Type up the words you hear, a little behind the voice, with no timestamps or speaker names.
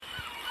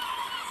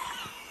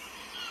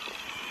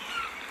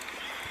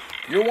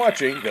You're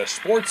watching The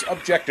Sports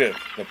Objective,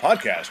 the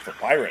podcast for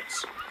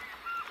Pirates.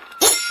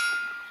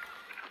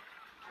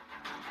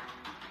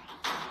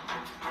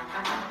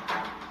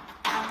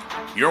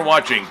 You're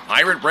watching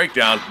Pirate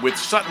Breakdown with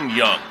Sutton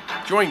Young.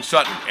 Join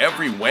Sutton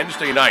every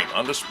Wednesday night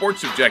on The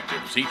Sports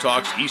Objective as he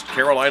talks East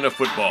Carolina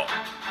football.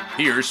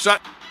 Here's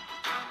Sutton.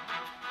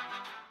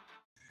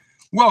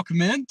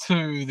 Welcome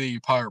into the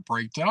Pirate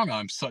Breakdown.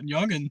 I'm Sutton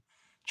Young and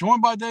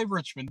joined by Dave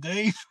Richmond.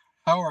 Dave,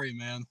 how are you,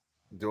 man?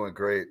 Doing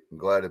great. I'm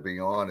glad to be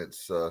on.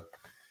 It's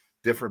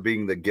different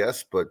being the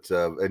guest, but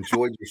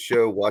enjoyed your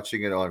show,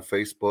 watching it on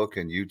Facebook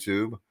and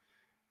YouTube.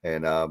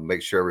 And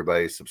make sure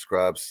everybody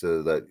subscribes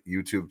to that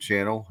YouTube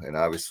channel and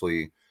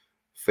obviously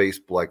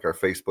our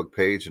Facebook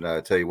page. And I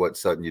tell you what,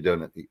 Sutton, you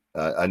done.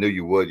 I knew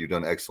you would. You've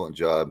done an excellent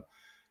job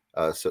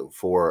so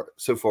far,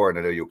 and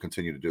I know you'll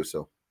continue to do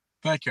so.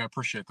 Thank you. I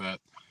appreciate that.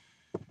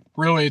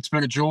 Really, it's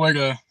been a joy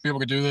to be able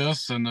to do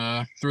this, and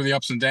through the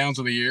ups and downs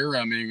of the year.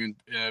 I mean,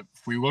 if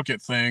we look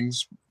at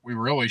things, we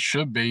really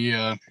should be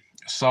a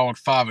solid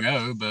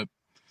 5-0, but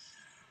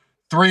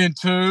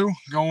 3-2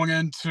 going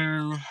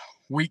into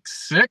week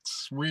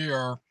 6. We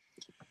are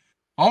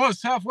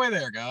almost halfway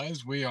there,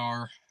 guys. We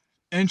are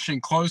inching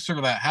closer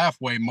to that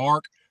halfway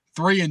mark.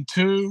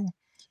 3-2.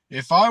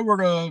 If I were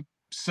to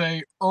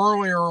say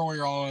early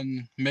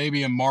on,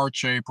 maybe in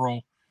March,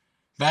 April,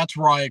 that's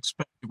where I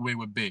expected we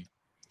would be.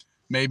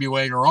 Maybe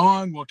later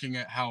on, looking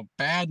at how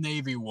bad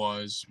Navy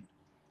was,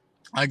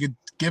 I could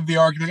give the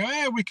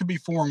argument, we could be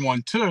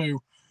 4-1 too,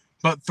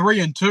 but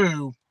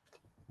 3-2,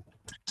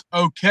 it's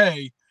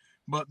okay.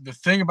 But the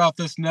thing about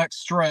this next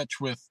stretch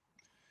with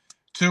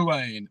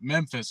Tulane,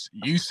 Memphis,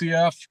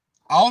 UCF,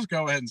 I'll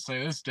go ahead and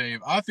say this,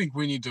 Dave. I think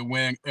we need to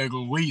win at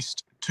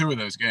least 2 of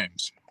those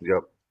games.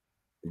 Yep.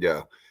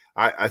 Yeah.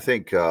 I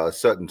think,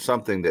 Sutton,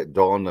 something that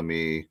dawned on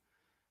me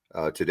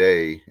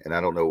today, and I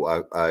don't know,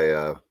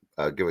 I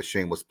give a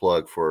shameless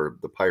plug for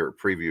the Pirate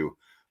Preview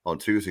on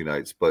Tuesday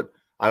nights, but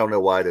I don't know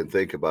why I didn't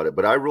think about it.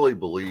 But I really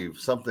believe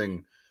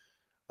something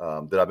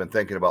that I've been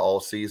thinking about all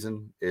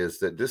season is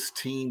that this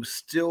team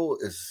still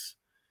is,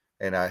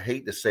 and I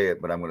hate to say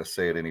it, but I'm going to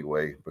say it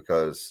anyway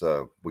because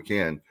we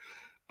can.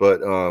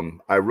 But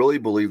I really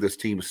believe this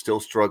team is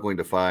still struggling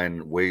to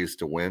find ways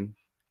to win,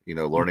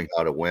 learning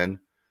how to win.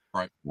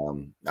 Right.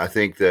 I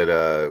think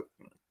that,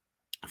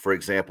 for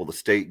example, the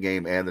state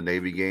game and the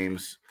Navy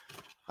games,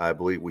 I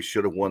believe we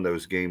should have won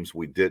those games.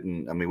 We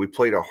didn't. I mean, we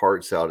played our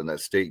hearts out in that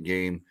state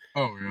game.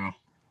 Oh, yeah.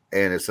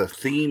 And it's a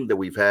theme that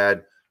we've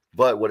had.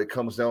 But what it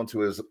comes down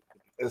to is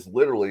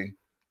literally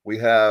we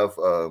have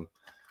a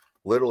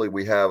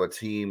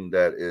team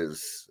that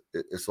is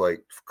it's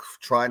like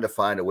trying to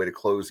find a way to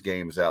close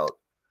games out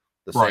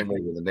the same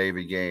way with the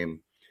Navy game.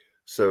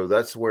 So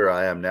that's where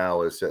I am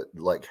now is that,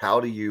 like,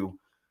 the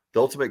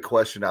ultimate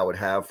question I would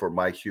have for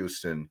Mike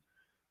Houston,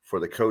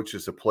 for the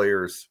coaches, the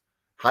players,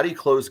 how do you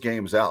close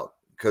games out?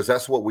 Because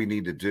that's what we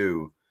need to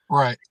do.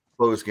 Right.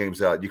 Close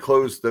games out. You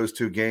close those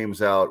 2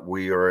 games out,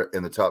 we are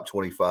in the top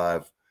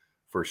 25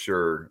 for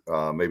sure.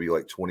 Maybe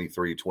like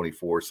 23,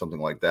 24, something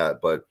like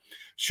that. But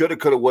shoulda,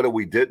 coulda, woulda,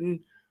 we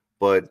didn't.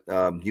 But,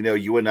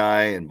 you and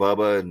I and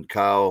Bubba and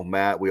Kyle,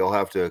 Matt, we all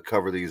have to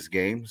cover these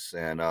games.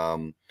 And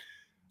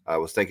I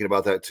was thinking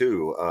about that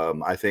too.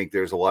 I think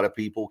there's a lot of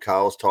people.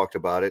 Kyle's talked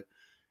about it.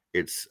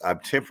 I'm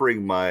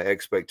tempering my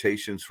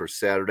expectations for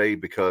Saturday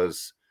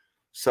because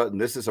Sutton,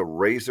 this is a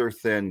razor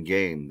thin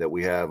game that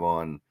we have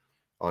on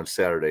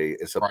Saturday.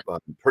 It's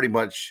pretty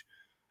much,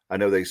 I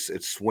know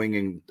it's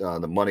swinging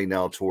the money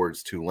now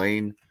towards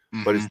Tulane,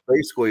 but it's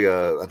basically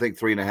I think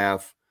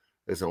 3.5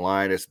 is a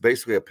line. It's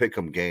basically a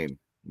pick'em game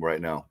right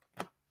now.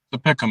 The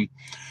pick'em,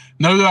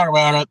 no doubt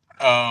about it.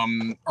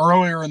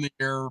 Earlier in the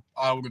year,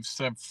 I would have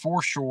said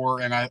for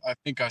sure, and I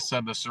think I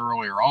said this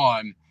earlier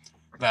on,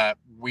 that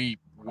we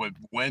would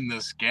win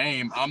this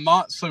game. I'm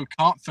not so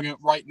confident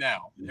right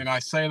now, and I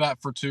say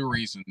that for 2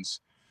 reasons.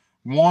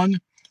 One,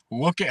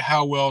 look at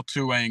how well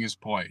Tulane has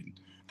played.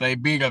 They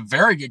beat a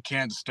very good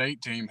Kansas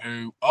State team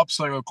who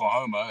upset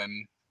Oklahoma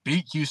and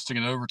beat Houston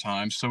in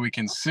overtime, so we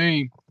can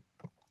see,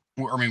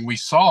 we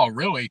saw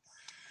really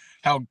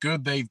how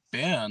good they've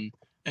been.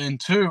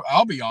 And 2,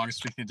 I'll be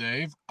honest with you,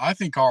 Dave, I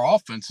think our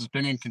offense has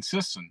been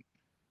inconsistent.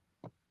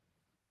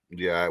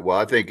 Yeah, well,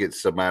 I think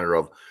it's a matter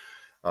of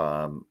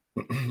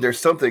there's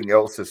something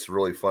else that's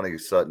really funny,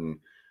 Sutton.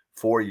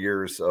 4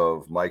 years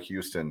of Mike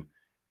Houston,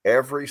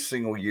 every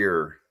single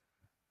year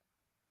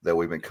that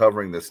we've been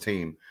covering this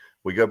team,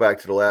 we go back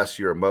to the last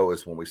year of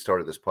Mo's when we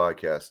started this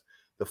podcast.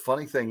 The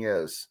funny thing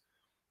is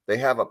they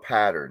have a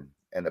pattern,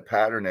 and the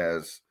pattern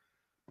is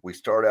we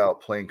start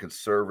out playing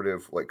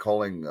conservative, like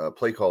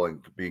play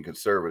calling, being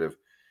conservative.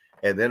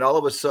 And then all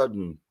of a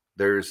sudden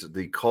there's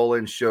the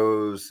call-in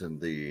shows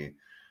and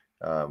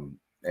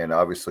and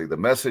obviously the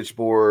message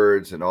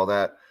boards and all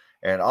that.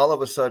 And all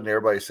of a sudden,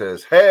 everybody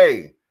says,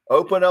 hey,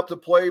 open up the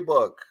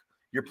playbook.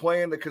 You're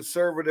playing the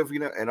conservative,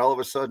 and all of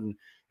a sudden,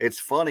 it's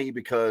funny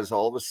because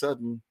all of a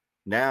sudden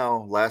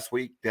now, last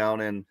week down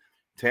in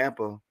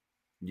Tampa,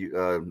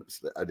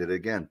 I did it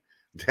again.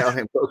 Down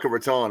in Boca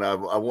Raton, I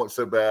want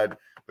so bad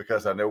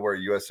because I know where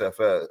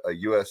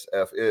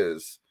USF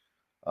is.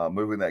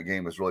 Moving that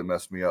game has really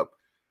messed me up.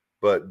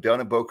 But down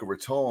in Boca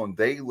Raton,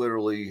 they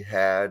opened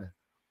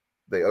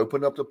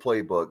up the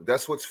playbook.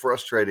 That's what's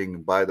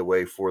frustrating, by the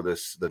way, for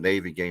the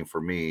Navy game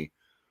for me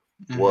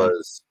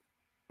was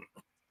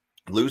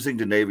losing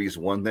to Navy is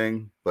one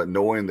thing, but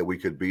knowing that we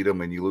could beat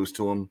them and you lose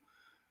to them.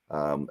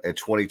 In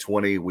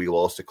 2020, we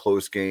lost a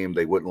close game.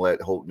 They wouldn't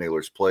let Holt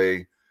Nailers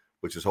play,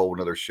 which is a whole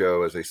another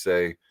show, as they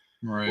say.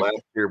 Right.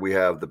 Last year, we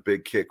have the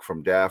big kick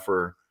from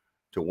Daffer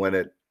to win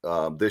it.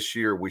 This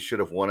year, we should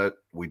have won it.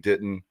 We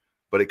didn't.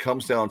 But it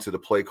comes down to the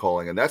play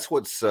calling, and that's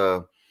one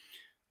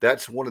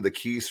of the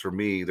keys for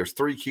me. There's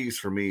 3 keys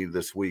for me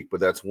this week, but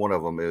that's one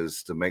of them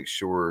is to make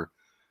sure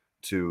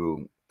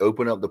to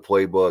open up the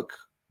playbook,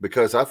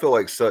 because I feel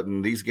like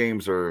Sutton, these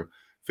games are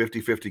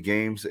 50-50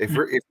 games. If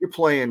you're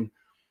playing,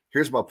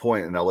 here's my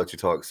point, and I'll let you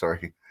talk.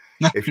 Sorry.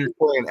 If you're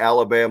playing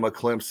Alabama,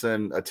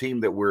 Clemson, a team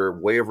that we're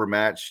way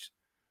overmatched,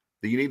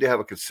 then you need to have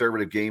a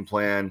conservative game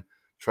plan,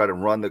 try to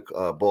run the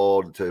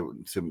ball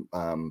to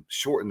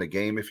shorten the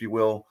game, if you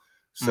will,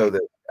 so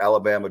that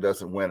Alabama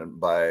doesn't win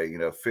by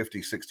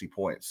 50, 60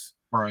 points.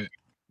 Right.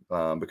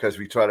 Because if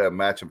you try to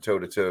match them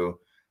toe-to-toe,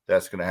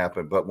 that's going to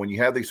happen. But when you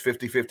have these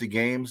 50-50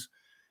 games,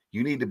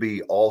 you need to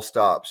be all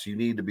stops. You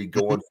need to be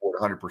going for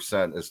it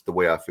 100% is the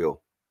way I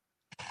feel.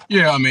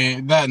 Yeah, I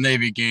mean, that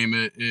Navy game,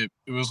 it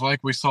was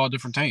like we saw a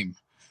different team.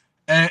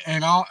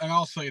 And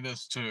I'll say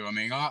this too. I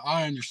mean,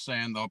 I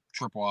understand the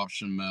triple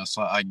option mess.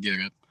 I get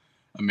it.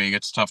 I mean,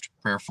 it's tough to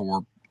prepare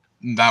for.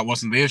 That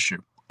wasn't the issue.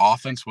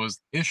 Offense was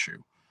the issue.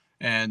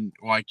 And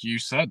like you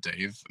said,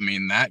 Dave, I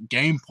mean, that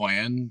game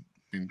plan,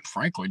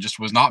 frankly, just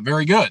was not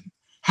very good.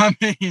 I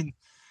mean,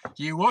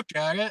 you look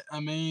at it, I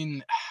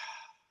mean,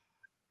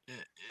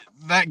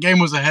 that game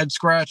was a head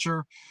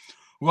scratcher.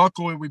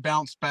 Luckily, we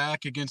bounced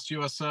back against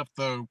USF,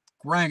 though,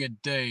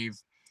 granted,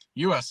 Dave,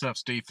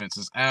 USF's defense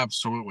is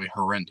absolutely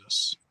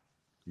horrendous.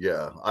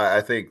 Yeah,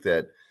 I think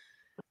that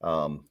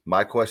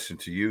my question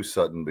to you,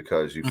 Sutton,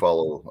 because you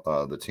follow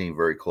the team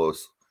very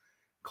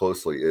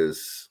closely,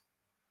 is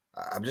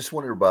I'm just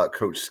wondering about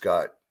Coach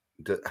Scott.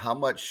 How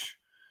much,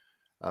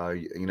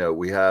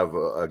 we have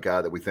a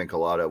guy that we think a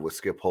lot of with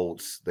Skip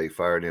Holtz. They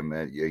fired him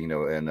at, in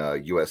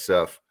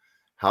USF.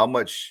 How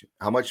much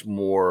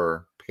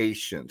more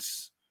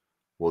patience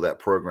will that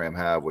program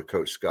have with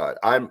Coach Scott?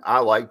 I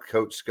like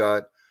Coach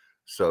Scott,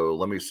 so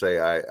let me say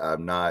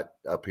I'm not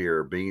up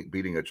here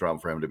beating a drum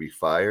for him to be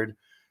fired,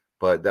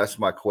 but that's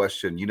my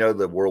question.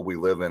 The world we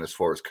live in as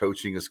far as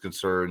coaching is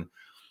concerned,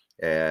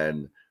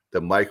 and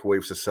the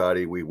microwave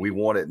society, we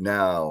want it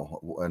now,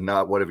 and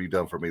not what have you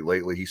done for me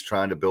lately. He's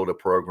trying to build a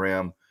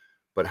program,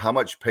 but how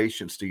much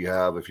patience do you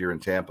have if you're in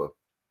Tampa?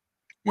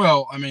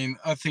 Well, I mean,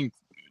 I think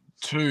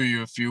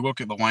too, if you look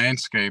at the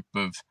landscape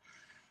of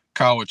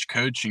college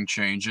coaching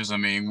changes, I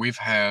mean, we've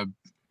had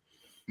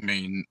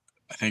Herm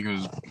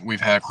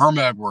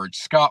Edwards,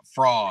 Scott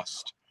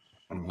Frost,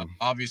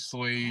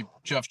 obviously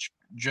Jeff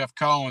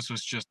Collins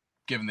was just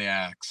given the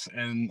axe,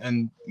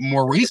 and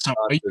more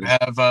recently you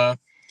have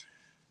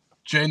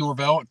Jay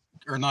Norvell,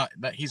 or not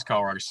that he's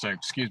Colorado State,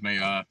 excuse me,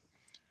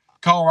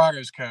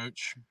 Colorado's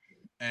coach,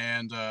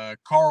 and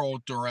Carl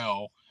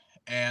Durrell,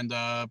 and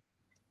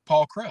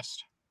Paul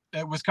Christ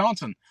at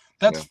Wisconsin.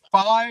 That's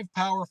 5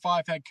 Power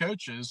 5 head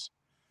coaches,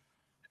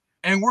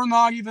 and we're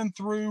not even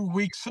through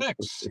week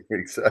 6.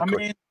 Exactly. I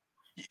mean,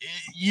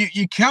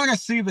 you kind of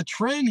see the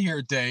trend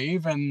here,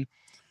 Dave, and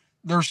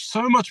there's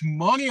so much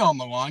money on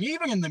the line.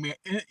 Even in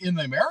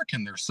the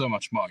American, there's so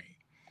much money.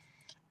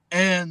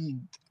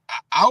 And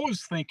I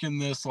was thinking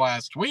this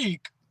last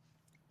week.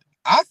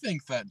 I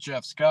think that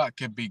Jeff Scott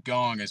could be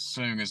gone as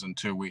soon as in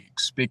 2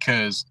 weeks,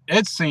 because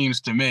it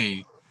seems to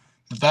me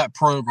that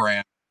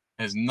program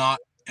has not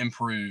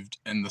improved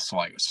in the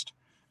slightest.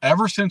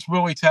 Ever since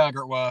Willie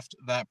Taggart left,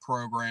 that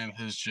program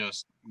has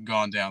just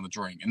gone down the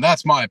drain. And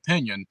that's my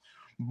opinion,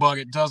 but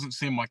it doesn't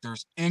seem like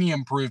there's any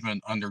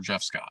improvement under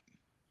Jeff Scott.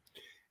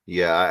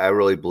 Yeah, I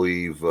really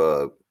believe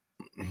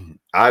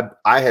I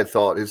had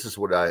thought, this is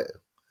what I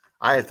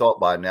had thought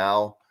by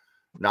now,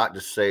 not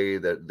to say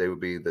that they would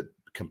be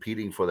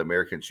competing for the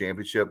American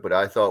Championship, but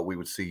I thought we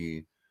would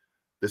see,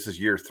 this is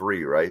year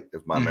 3, right?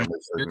 If my memory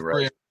serves me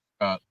right.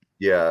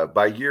 Yeah,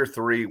 by year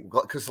 3,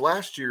 because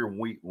last year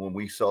when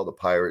we saw the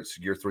Pirates,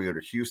 year 3 under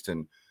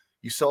Houston,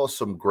 you saw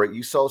some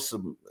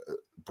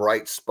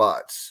bright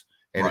spots,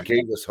 and it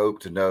gave us hope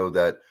to know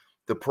that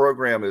the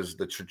program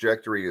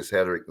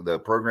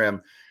the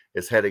program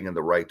is heading in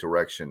the right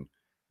direction.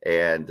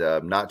 And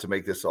not to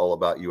make this all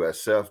about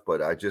USF,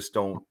 but I'm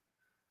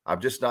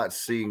just not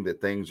seeing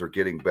that things are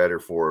getting better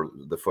for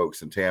the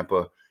folks in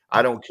Tampa.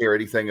 I don't care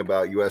anything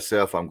about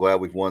USF. I'm glad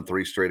we've won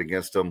 3 straight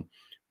against them.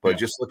 But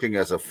just looking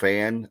as a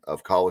fan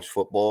of college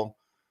football,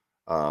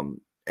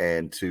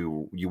 and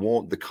you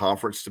want the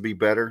conference to be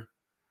better,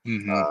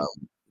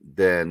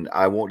 then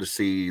I want to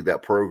see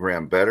that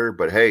program better.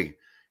 But hey,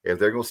 if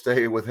they're going to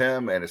stay with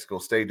him and it's going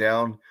to stay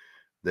down,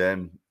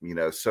 then,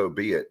 so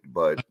be it.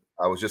 But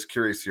I was just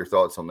curious your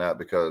thoughts on that,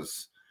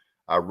 because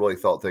I really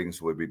thought things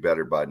would be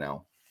better by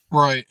now.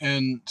 Right.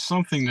 And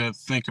something to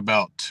think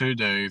about too,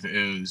 Dave,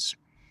 is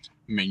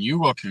you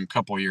look in a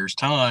couple of years'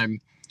 time,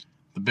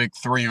 the big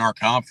three in our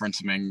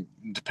conference,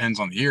 depends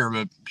on the year,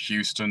 but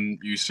Houston,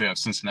 UCF,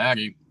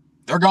 Cincinnati,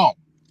 they're gone.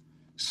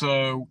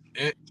 So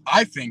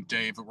I think,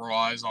 Dave, it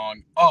relies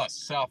on us,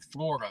 South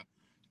Florida,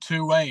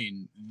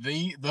 Tulane,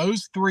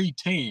 those three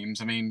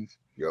teams. Yep.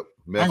 I don't,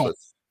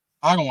 Memphis.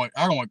 I don't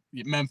want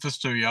Memphis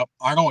too. Yep,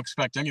 I don't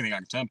expect anything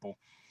out of Temple,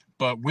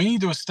 but we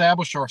need to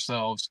establish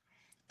ourselves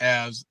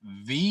as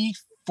the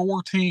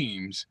four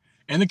teams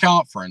in the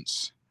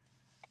conference.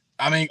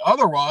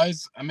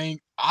 Otherwise,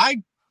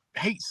 I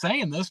hate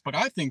saying this, but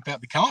I think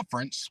that the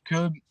conference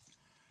could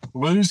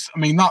lose.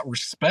 Not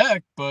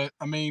respect, but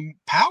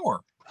power.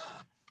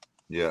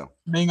 Yeah.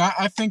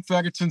 I think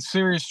that it's in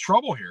serious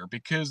trouble here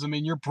because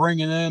you're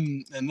bringing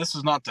in, and this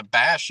is not to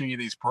bash any of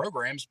these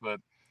programs, but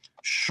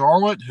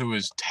Charlotte, who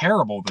is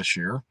terrible this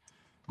year,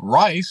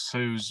 Rice,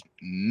 who's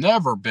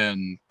never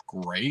been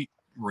great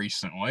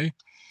recently,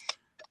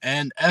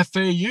 and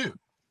FAU.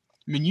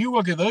 You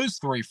look at those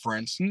three, for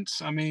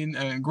instance.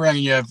 Granted,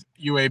 you have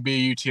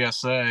UAB,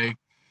 UTSA.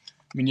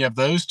 You have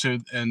those two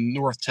in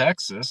North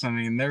Texas. They're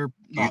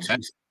not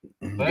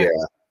bad. Yeah.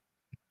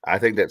 I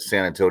think that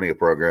San Antonio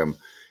program,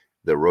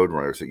 the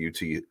Roadrunners at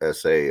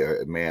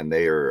UTSA, man,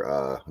 they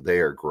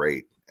are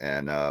great.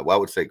 And I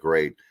would say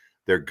great.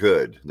 They're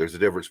good. There's a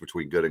difference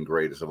between good and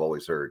great, as I've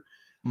always heard.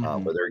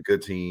 Mm-hmm. But they're a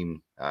good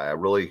team. I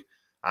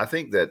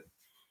think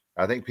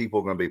people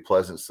are going to be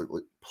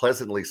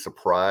pleasantly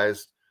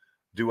surprised.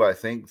 Do I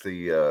think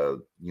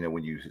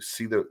when you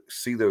see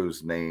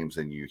those names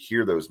and you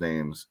hear those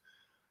names,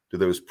 do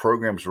those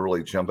programs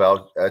really jump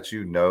out at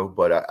you? No,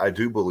 but I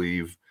do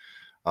believe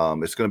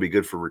it's going to be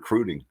good for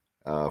recruiting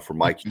for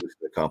Mike Houston,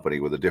 the company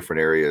with the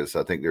different areas.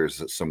 I think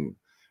there's some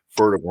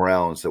fertile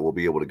grounds that we'll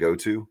be able to go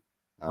to.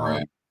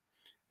 Right.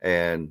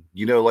 And,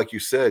 like you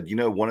said,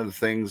 one of the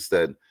things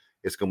that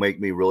it's going to make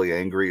me really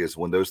angry is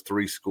when those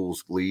three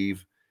schools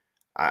leave.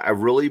 I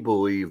really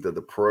believe that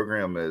the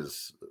program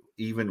is,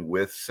 even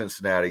with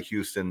Cincinnati,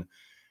 Houston,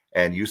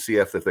 and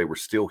UCF, if they were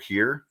still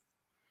here,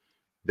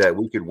 that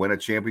we could win a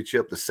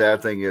championship. The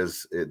sad thing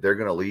is they're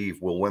going to leave.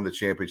 We'll win the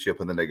championship.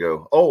 And then they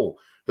go, oh,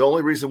 the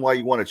only reason why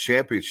you won a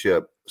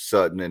championship,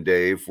 Sutton and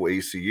Dave, for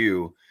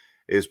ECU,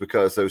 is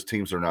because those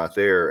teams are not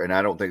there. And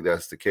I don't think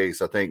that's the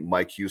case. I think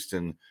Mike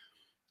Houston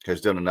has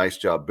done a nice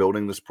job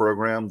building this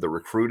program. The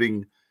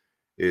recruiting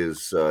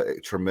is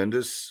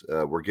tremendous.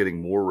 We're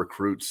getting more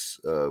recruits,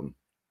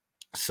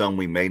 some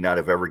we may not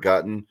have ever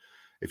gotten.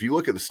 If you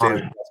look at the state of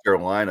South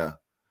Carolina,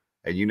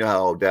 and you know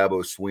how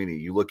Dabo Sweeney,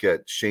 you look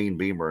at Shane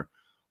Beamer,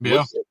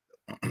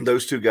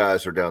 those two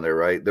guys are down there,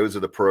 right? Those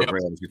are the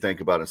programs you think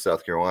about in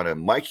South Carolina.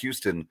 Mike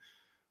Houston,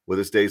 with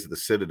his days at the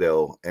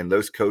Citadel, and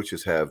those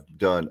coaches have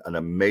done an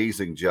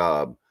amazing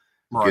job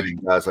getting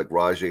guys like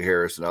Rajay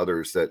Harris and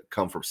others that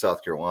come from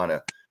South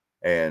Carolina.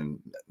 And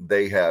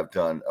they have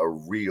done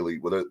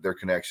with their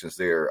connections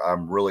there.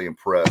 I'm really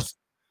impressed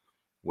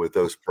with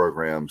those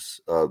programs,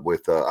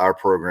 with our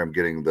program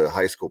getting the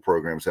high school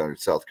programs out in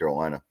South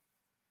Carolina.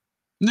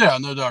 Yeah,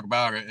 no doubt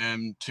about it.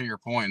 And to your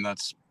point,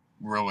 that's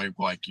really,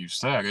 like you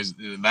said,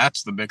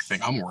 that's the big thing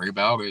I'm worried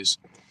about is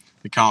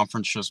the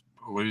conference just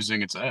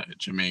losing its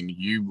edge.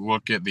 You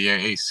look at the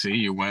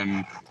AAC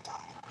when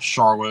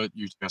Charlotte,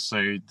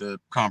 UTSA, the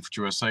Conference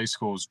USA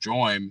schools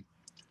join.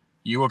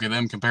 You look at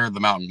them compared to the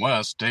Mountain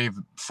West, Dave,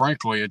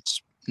 frankly,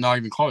 it's not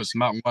even close. The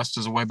Mountain West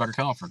is a way better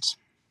conference.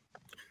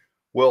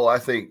 Well, I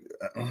think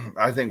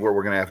what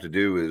we're going to have to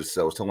do is,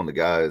 I was telling the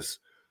guys,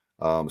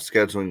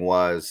 scheduling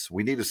wise,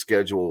 we need to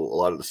schedule a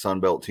lot of the Sun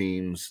Belt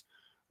teams,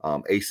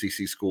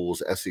 ACC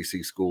schools,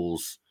 SEC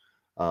schools.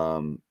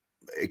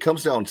 It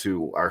comes down to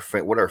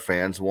what our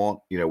fans want.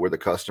 We're the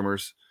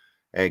customers.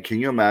 And can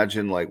you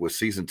imagine, like with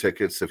season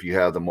tickets, if you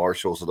have the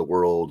Marshalls of the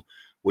world,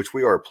 which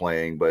we are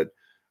playing, but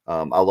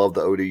I love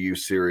the ODU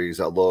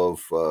series. I'd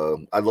love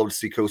to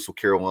see Coastal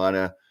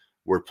Carolina.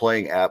 We're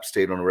playing App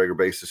State on a regular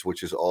basis,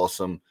 which is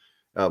awesome.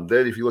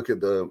 Then if you look at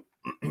the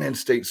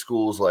in-state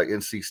schools like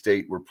NC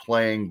State, we're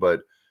playing,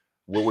 but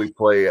will we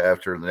play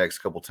after the next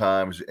couple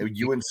times?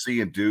 UNC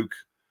and Duke.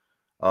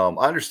 I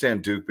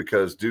understand Duke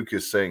because Duke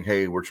is saying,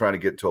 hey, we're trying to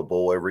get to a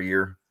bowl every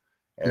year.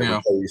 And if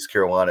we play East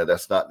Carolina,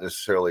 that's not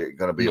necessarily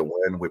going to be a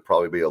win. Would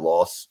probably be a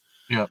loss.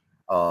 Yeah.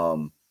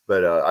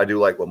 But I do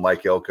like what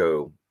Mike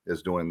Elko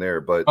is doing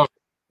there. But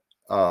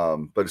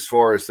as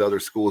far as the other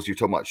schools, you're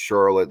talking about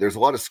Charlotte, there's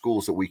a lot of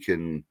schools that we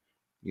can,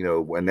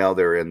 and now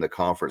they're in the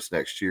conference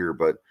next year,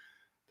 but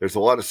there's a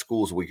lot of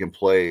schools we can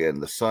play in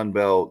the Sun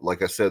Belt.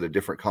 Like I said, the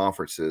different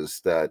conferences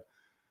that's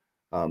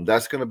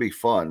going to be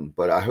fun,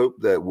 but I hope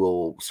that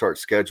we'll start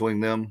scheduling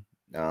them.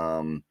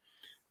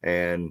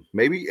 And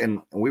maybe, and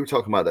we were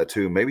talking about that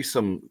too, maybe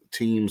some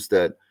teams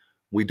that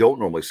we don't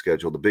normally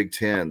schedule, the Big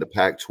 10, the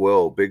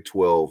Pac-12, Big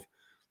 12,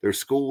 there's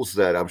schools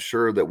that I'm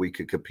sure that we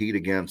could compete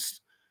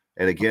against.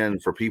 And again,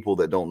 for people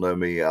that don't know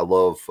me, I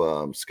love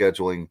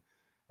scheduling,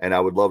 and I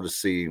would love to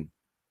see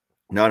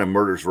not a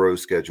murder's row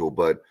schedule,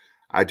 but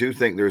I do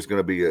think there's going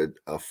to be a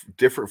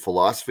different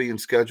philosophy in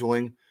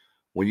scheduling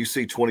when you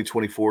see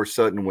 2024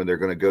 Sutton, when they're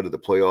going to go to the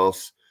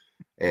playoffs,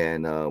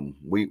 and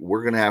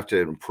we're going to have to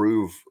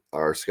improve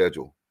our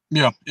schedule.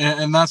 Yeah,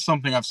 and that's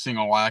something I've seen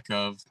a lack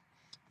of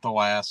the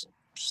last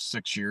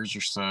 6 years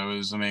or so.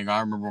 Is, I mean, I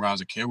remember when I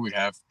was a kid,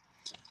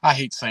 I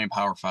hate saying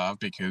Power Five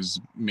because,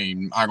 I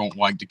mean, I don't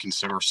like to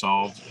consider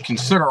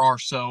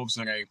ourselves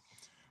in a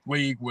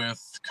league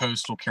with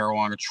Coastal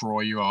Carolina,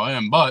 Troy,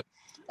 ULM. But,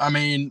 I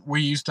mean,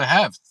 we used to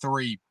have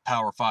 3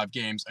 Power Five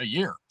games a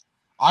year.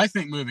 I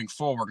think moving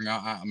forward, and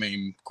I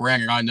mean,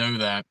 granted, I know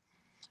that.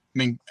 I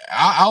mean,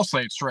 I'll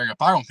say it straight up.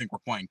 I don't think we're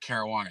playing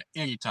Carolina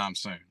anytime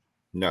soon.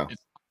 No,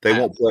 they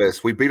won't play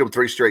us. We beat them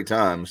 3 straight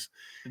times,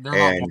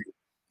 and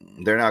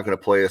they're not going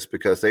to play us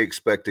because they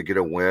expect to get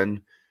a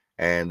win,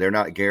 and they're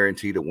not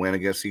guaranteed to win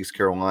against East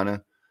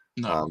Carolina.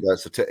 No.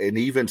 And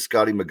even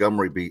Scotty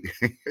Montgomery beat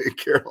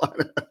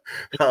Carolina.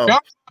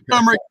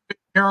 Montgomery beat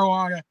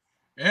Carolina.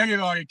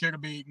 Anybody could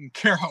have beaten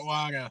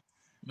Carolina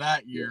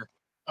that year.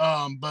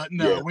 But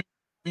no,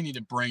 we need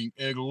to bring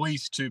at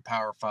least 2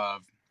 Power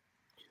Five.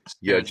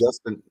 Yeah,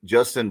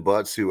 Justin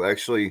Butts, who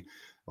actually,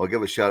 I'll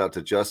give a shout out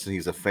to Justin.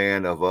 He's a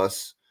fan of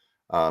us.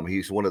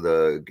 He's one of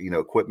the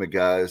equipment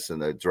guys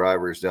and the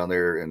drivers down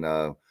there,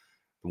 and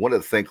one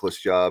of the thankless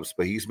jobs.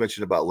 But he's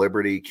mentioned about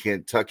Liberty,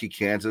 Kentucky,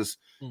 Kansas.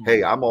 Mm-hmm.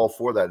 Hey, I'm all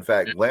for that. In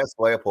fact, Lance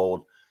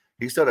Leopold,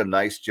 he's done a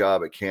nice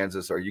job at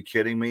Kansas. Are you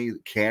kidding me?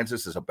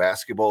 Kansas is a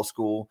basketball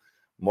school.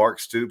 Mark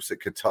Stoops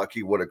at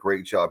Kentucky, what a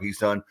great job he's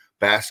done.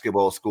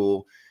 Basketball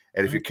school.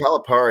 And if you're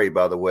Calipari,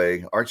 by the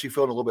way, aren't you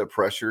feeling a little bit of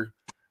pressure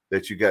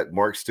that you got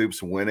Mark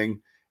Stoops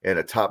winning in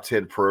a top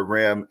 10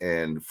 program,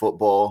 and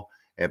football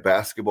and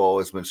basketball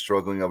has been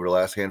struggling over the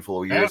last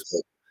handful of years?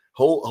 Yes.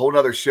 Whole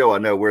nother show. I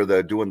know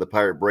we're doing the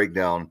Pirate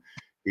Breakdown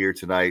here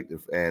tonight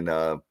and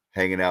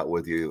hanging out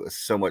with you. It's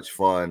so much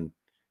fun.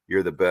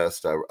 You're the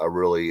best. I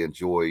really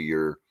enjoy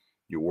your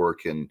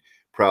work, and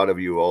proud of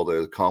you, all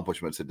the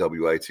accomplishments at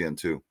WITN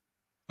too.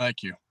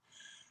 Thank you.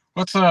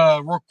 Let's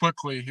real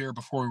quickly here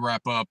before we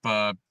wrap up.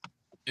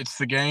 It's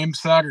the game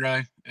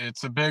Saturday.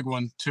 It's a big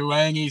one.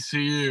 Tulane,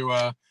 ECU.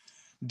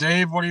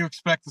 Dave, what do you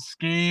expect the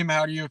scheme?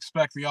 How do you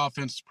expect the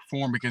offense to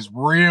perform? Because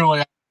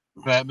really,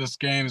 that this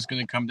game is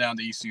going to come down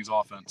to ECU's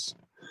offense.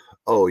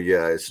 Oh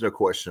yeah, it's no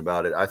question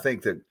about it. I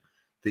think that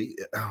the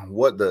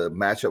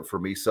matchup for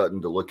me,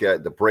 Sutton, to look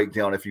at, the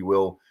breakdown, if you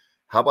will.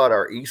 How about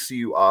our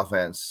ECU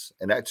offense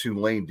and that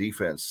Tulane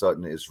defense,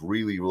 Sutton, is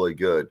really, really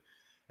good.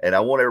 And I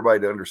want everybody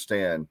to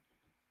understand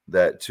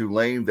that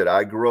Tulane that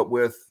I grew up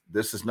with,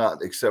 this is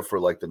not, except for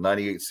like the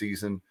 98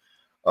 season,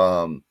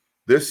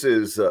 this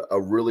is a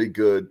really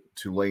good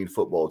Tulane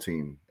football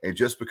team. And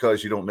just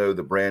because you don't know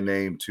the brand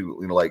name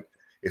like,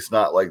 it's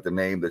not like the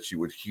name that you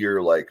would hear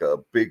like a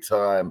big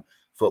time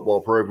football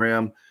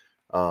program.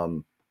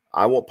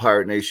 I want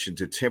Pirate Nation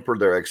to temper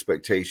their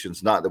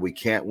expectations. Not that we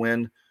can't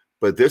win,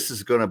 but this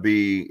is going to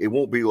be, it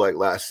won't be like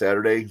last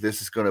Saturday.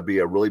 This is going to be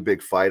a really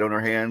big fight on our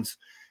hands.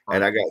 Right.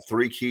 And I got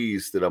 3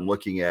 keys that I'm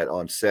looking at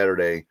on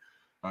Saturday,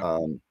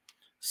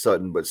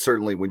 Sutton. But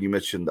certainly when you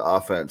mentioned the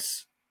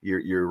offense,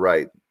 you're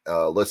right.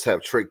 Let's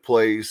have trick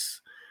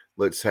plays.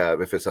 Let's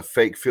have, if it's a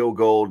fake field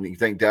goal and you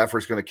think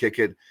Daffer's going to kick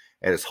it,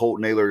 and it's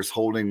Naylor's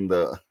holding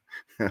the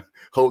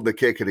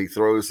kick, and he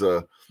throws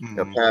a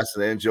pass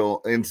in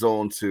the end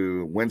zone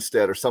to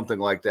Winstead or something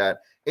like that.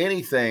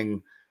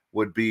 Anything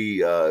would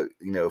be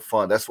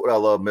fun. That's what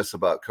I miss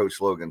about Coach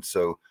Logan.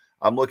 So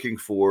I'm looking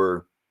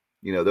for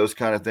those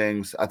kind of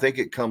things. I think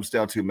it comes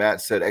down to,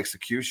 Matt said,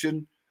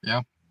 execution.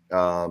 Yeah.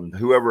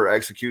 Whoever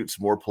executes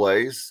more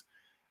plays.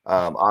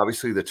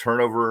 Obviously the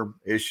turnover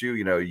issue,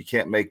 you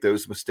can't make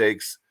those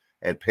mistakes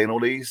and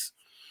penalties.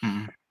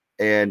 Mm-hmm.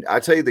 And I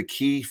tell you the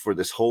key for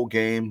this whole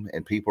game,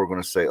 and people are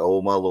going to say,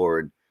 oh my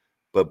Lord,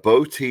 but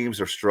both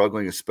teams are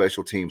struggling in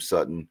special teams,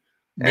 Sutton.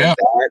 And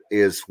that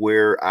is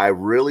where I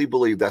really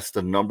believe that's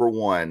the number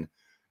one.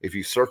 If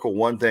you circle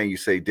one thing, you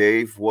say,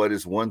 Dave, what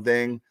is one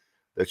thing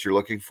that you're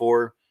looking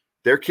for?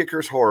 Their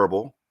kicker's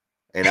horrible,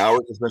 and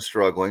ours has been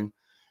struggling.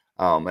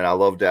 And I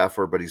love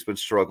Daffer, but he's been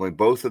struggling.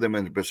 Both of them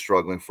have been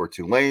struggling for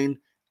Tulane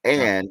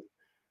and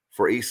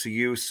for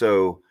ECU.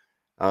 So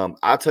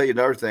I'll tell you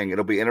another thing.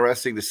 It'll be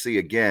interesting to see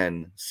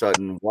again,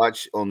 Sutton,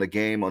 watch on the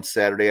game on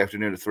Saturday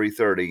afternoon at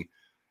 3:30.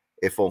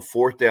 If on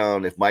 4th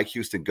down, if Mike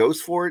Houston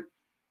goes for it,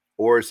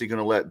 or is he going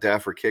to let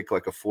Daffer kick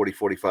like a 40,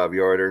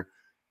 45-yarder?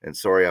 And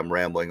sorry, I'm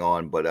rambling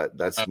on, but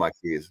that's my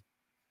keys.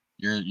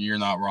 You're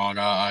not wrong.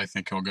 I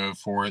think he'll go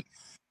for it.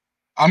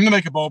 I'm going to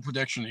make a bold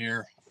prediction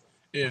here.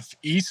 If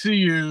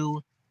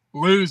ECU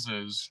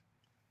loses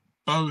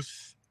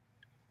both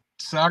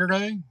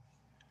Saturday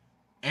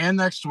and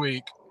next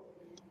week,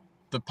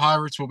 the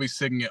Pirates will be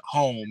sitting at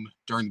home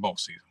during the bowl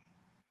season.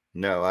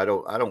 No, I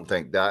don't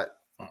think that.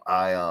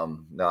 I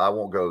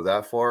won't go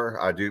that far.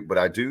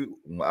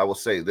 I will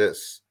say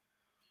this.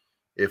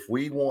 If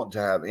we want to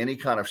have any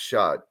kind of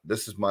shot,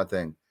 this is my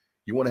thing.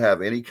 You want to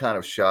have any kind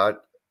of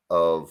shot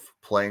of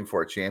playing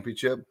for a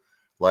championship,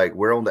 like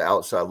we're on the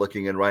outside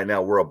looking in right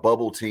now. We're a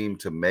bubble team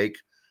to make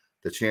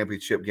the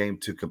championship game,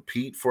 to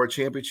compete for a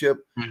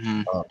championship.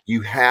 Mm-hmm.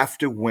 You have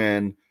to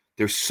win.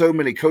 There's so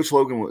many. Coach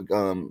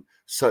Logan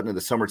Sutton in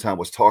the summertime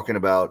was talking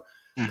about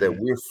that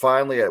we're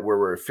finally at where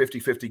we're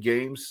 50-50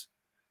 games.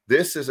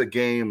 This is a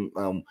game,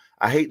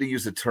 I hate to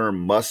use the term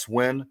must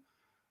win.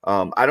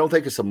 I don't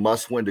think it's a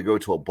must win to go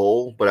to a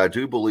bowl, but I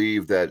do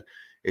believe that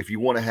if you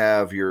want to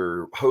have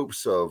your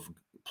hopes of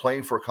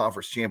playing for a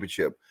conference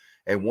championship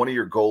and one of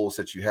your goals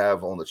that you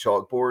have on the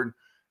chalkboard,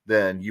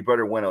 then you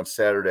better win on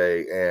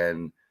Saturday.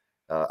 And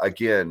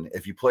again,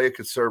 if you play a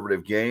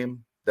conservative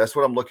game, that's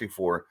what I'm looking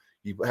for.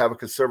 You have a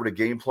conservative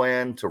game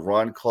plan to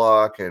run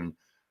clock and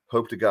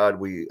hope to God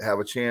we have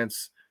a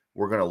chance.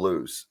 We're going to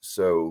lose.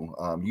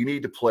 So you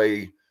need to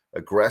play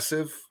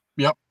aggressive.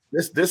 Yep.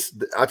 This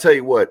I'll tell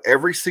you what,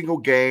 every single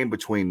game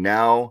between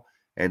now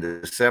and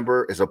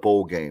December is a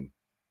bowl game.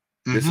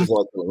 This is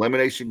like an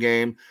elimination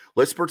game.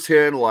 Let's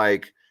pretend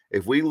like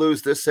if we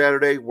lose this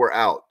Saturday, we're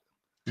out.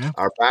 Yeah.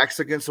 Our back's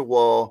against the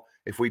wall.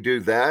 If we do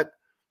that,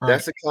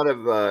 that's the kind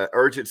of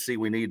urgency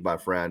we need, my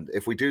friend.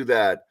 If we do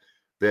that,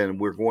 then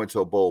we're going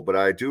to a bowl. But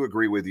I do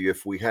agree with you.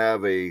 If we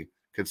have a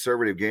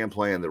conservative game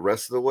plan the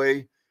rest of the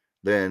way,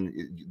 then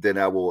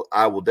I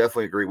will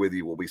definitely agree with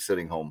you. We'll be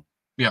sitting home.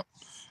 Yep.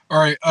 All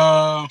right.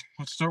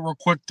 Let's do it real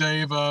quick,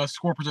 Dave.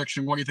 Score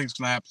prediction. What do you think is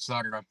going to happen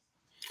Saturday?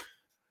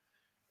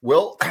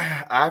 Well,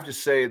 I have to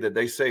say that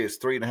they say it's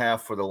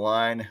 3.5 for the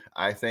line.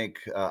 I think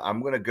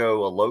I'm going to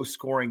go a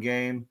low-scoring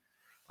game.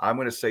 I'm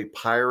going to say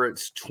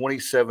Pirates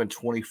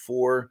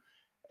 27-24,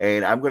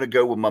 and I'm going to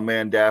go with my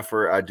man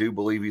Daffer. I do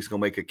believe he's going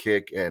to make a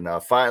kick, and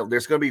finally,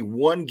 there's going to be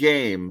one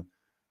game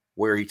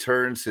where he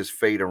turns his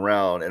fate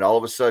around, and all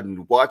of a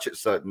sudden, watch it,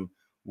 Sutton,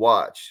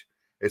 watch.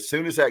 As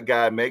soon as that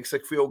guy makes a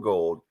field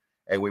goal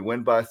and we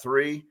win by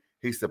 3,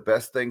 he's the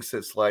best thing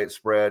since slight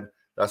spread.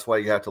 That's why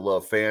you have to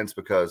love fans,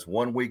 because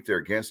one week they're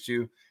against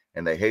you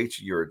and they hate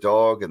you. You're a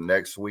dog. And the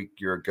next week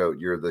you're a goat.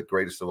 You're the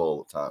greatest of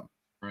all the time.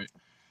 Right.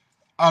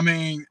 I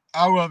mean,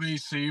 I love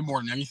ECU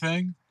more than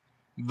anything,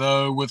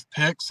 though with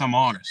picks, I'm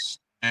honest.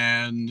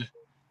 And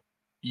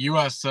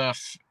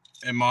USF,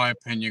 in my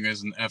opinion,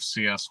 is an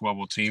FCS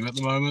level team at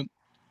the moment.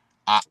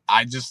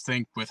 I just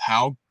think with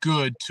how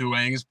good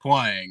Tulane is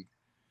playing,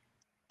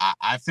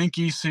 I think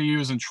ECU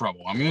is in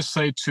trouble. I'm going to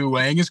say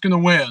Tulane is going to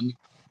win.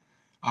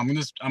 I'm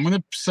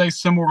gonna say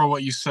similar to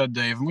what you said,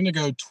 Dave. I'm gonna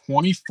go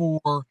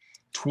 24-20.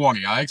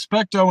 I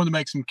expect Owen to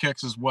make some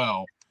kicks as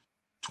well.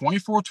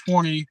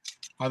 24-20.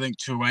 I think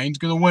Tulane's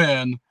gonna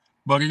win,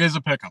 but it is a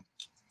pick'em.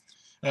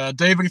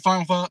 Dave, any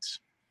final thoughts?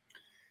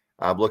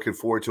 I'm looking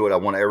forward to it. I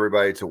want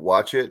everybody to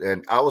watch it,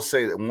 and I will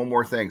say that one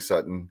more thing,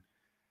 Sutton,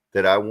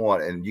 that I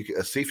want, and you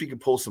can see if you can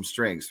pull some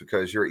strings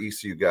because you're an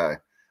ECU guy.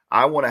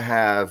 I want to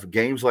have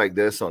games like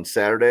this on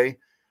Saturday.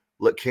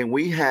 Look, can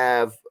we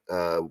have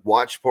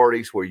watch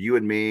parties where you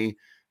and me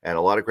and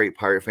a lot of great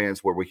Pirate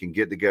fans where we can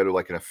get together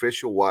like an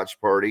official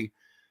watch party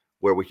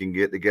where we can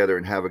get together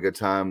and have a good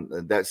time?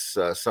 That's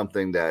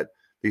something that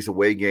these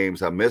away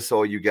games, I miss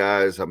all you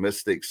guys. I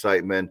miss the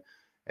excitement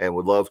and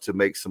would love to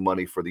make some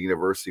money for the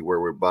university where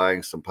we're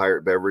buying some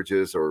Pirate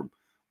beverages or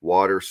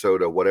water,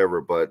 soda,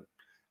 whatever. But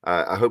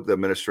I hope the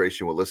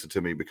administration will listen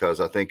to me because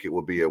I think it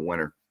will be a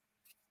winner.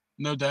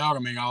 No doubt. I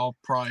mean, I'll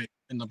probably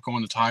end up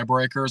going to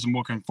tiebreakers. I'm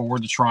looking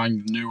forward to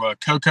trying the new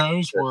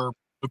Cocos where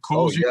the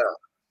cool. Yeah.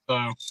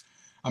 So,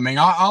 I mean,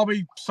 I'll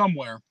be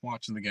somewhere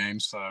watching the game.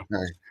 So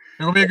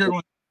it'll be a good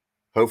one.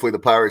 Hopefully the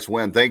Pirates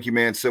win. Thank you,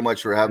 man, so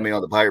much for having me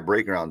on the Pirate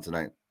Breakdown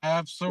tonight.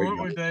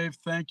 Absolutely, Dave.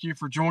 Thank you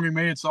for joining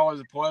me. It's always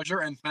a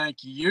pleasure. And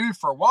thank you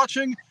for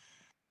watching.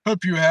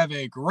 Hope you have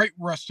a great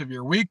rest of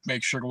your week.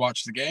 Make sure to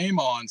watch the game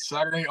on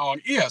Saturday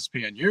on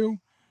ESPNU.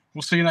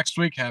 We'll see you next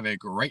week. Have a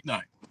great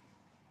night.